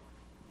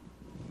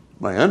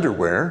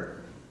underwear,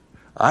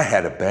 I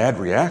had a bad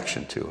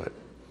reaction to it.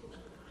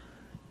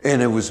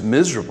 And it was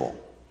miserable.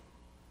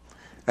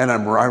 And I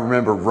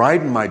remember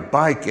riding my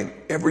bike and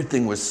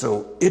everything was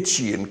so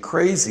itchy and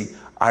crazy.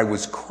 I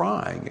was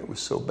crying. It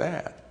was so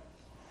bad.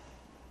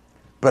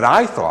 But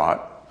I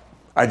thought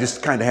I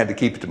just kind of had to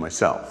keep it to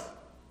myself.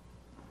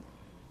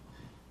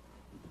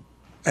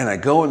 And I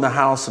go in the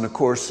house and of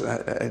course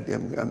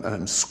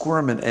I'm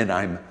squirming and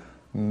I'm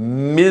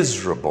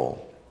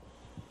miserable.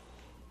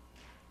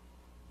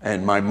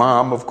 And my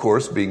mom, of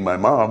course, being my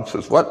mom,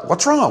 says,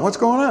 what's wrong? What's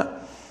going on?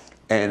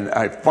 And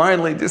I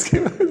finally just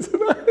came out and said,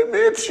 I'm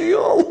itchy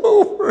all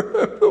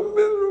over. I'm so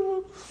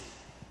miserable.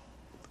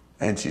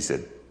 And she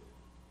said,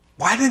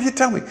 why didn't you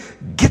tell me?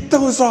 Get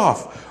those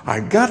off.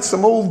 I got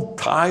some old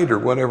Tide or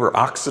whatever,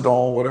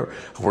 Oxidol, whatever.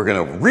 We're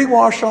going to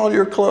rewash all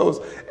your clothes.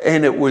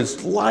 And it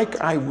was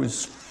like I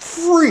was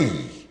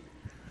free.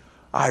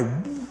 I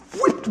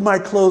whipped my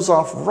clothes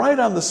off right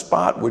on the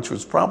spot, which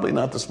was probably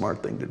not the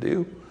smart thing to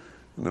do.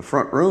 In the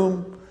front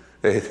room,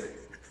 in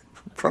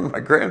front of my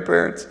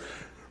grandparents,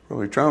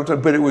 really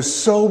traumatized, but it was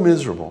so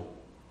miserable.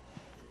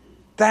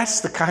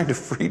 That's the kind of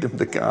freedom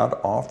that God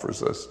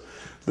offers us.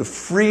 The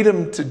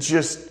freedom to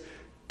just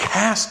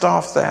cast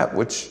off that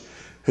which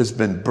has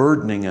been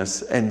burdening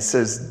us and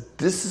says,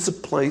 this is a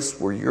place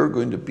where you're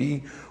going to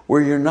be,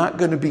 where you're not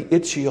going to be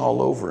itchy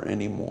all over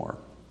anymore.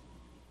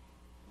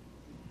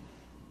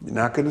 You're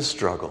not going to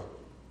struggle.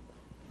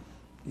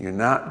 You're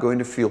not going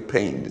to feel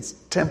pain. It's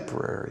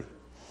temporary.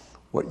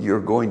 What you're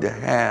going to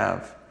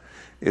have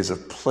is a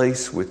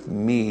place with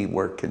me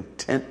where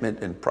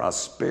contentment and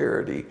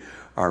prosperity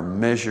are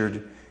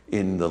measured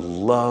in the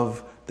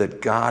love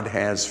that God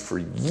has for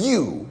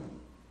you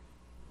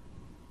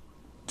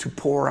to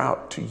pour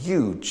out to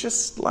you,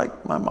 just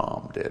like my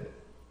mom did,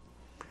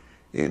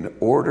 in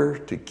order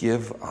to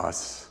give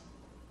us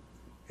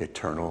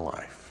eternal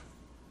life,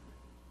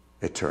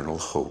 eternal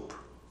hope,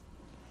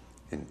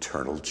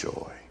 eternal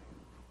joy.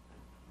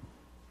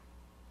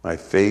 My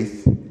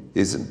faith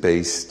isn't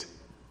based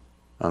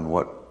on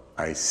what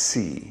I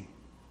see.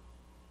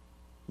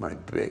 My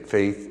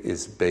faith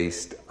is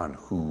based on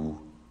who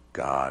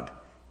God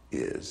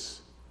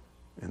is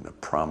and the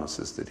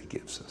promises that he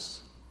gives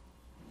us.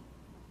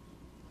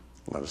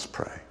 Let us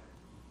pray.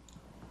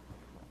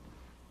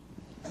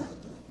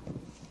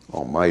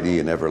 Almighty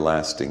and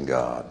everlasting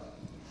God,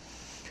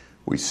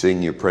 we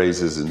sing your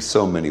praises in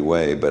so many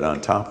ways, but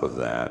on top of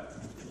that,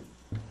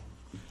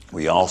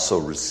 we also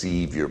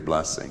receive your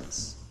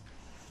blessings.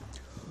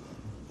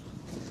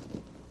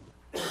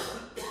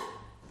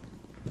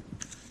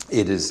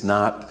 It is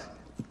not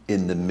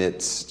in the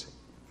midst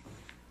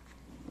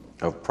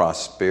of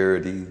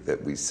prosperity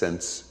that we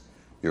sense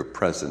your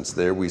presence.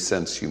 There we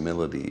sense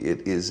humility.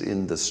 It is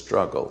in the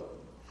struggle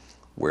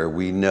where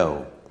we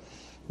know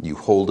you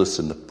hold us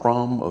in the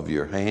palm of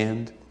your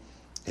hand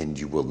and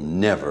you will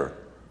never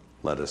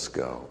let us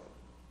go.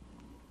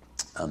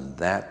 On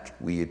that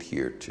we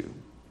adhere to.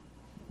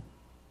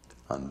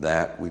 On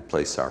that we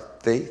place our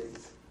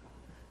faith,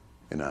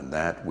 and on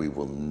that we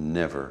will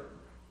never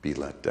be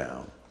let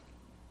down.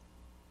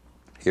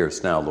 Hear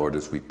us now, Lord,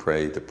 as we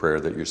pray the prayer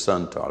that your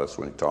Son taught us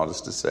when he taught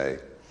us to say,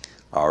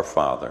 Our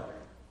Father,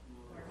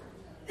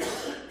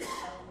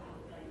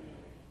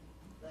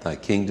 thy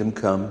kingdom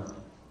come,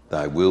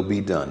 thy will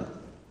be done,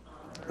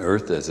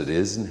 earth as it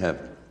is in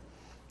heaven.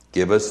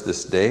 Give us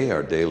this day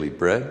our daily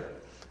bread,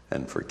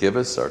 and forgive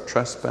us our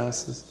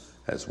trespasses,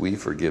 as we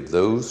forgive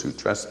those who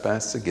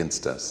trespass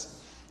against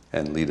us.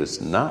 And lead us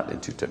not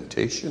into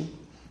temptation,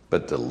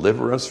 but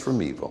deliver us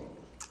from evil.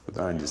 For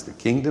thine is the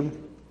kingdom,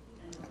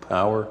 the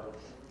power,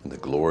 and the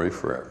glory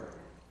forever.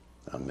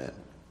 Amen.